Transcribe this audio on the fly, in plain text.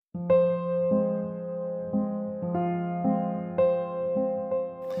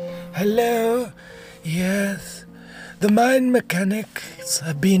Hello? Yes. The mine mechanics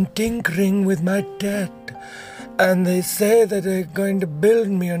have been tinkering with my debt, and they say that they're going to build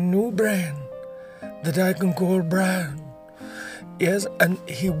me a new brain that I can call Brown. Yes, and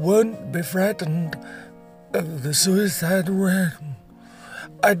he won't be frightened of the suicide ring.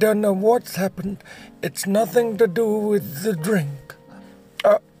 I don't know what's happened. It's nothing to do with the drink.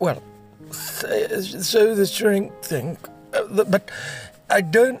 So the shrink thing. But I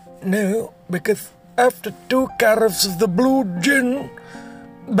don't know, because after 2 carafes of the blue gin,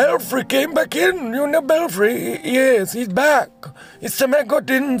 Belfry came back in. You know Belfry? Yes, he's back. He somehow got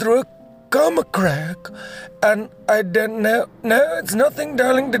in through a comma crack. And I don't know. No, it's nothing,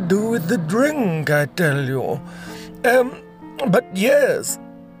 darling, to do with the drink, I tell you. But yes,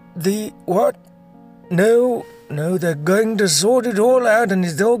 what? No, they're going to sort it all out and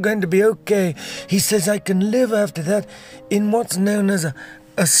it's all going to be okay. He says I can live after that in what's known as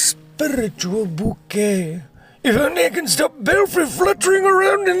a spiritual bouquet. If only I can stop Belfry fluttering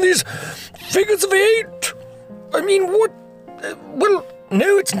around in these figures of 8. I mean, what?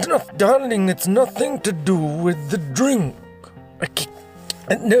 No, it's not, darling. It's nothing to do with the drink.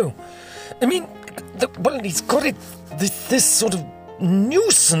 No. I mean, he's got it, this sort of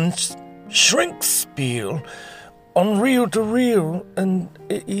nuisance shrink spiel on Reel to Reel, and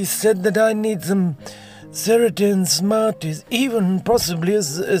he said that I need some Serotonin Smarties, even possibly a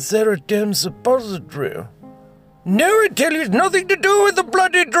Serotonin suppository. No, I tell you, it's nothing to do with the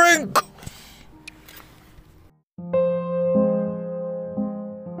bloody drink.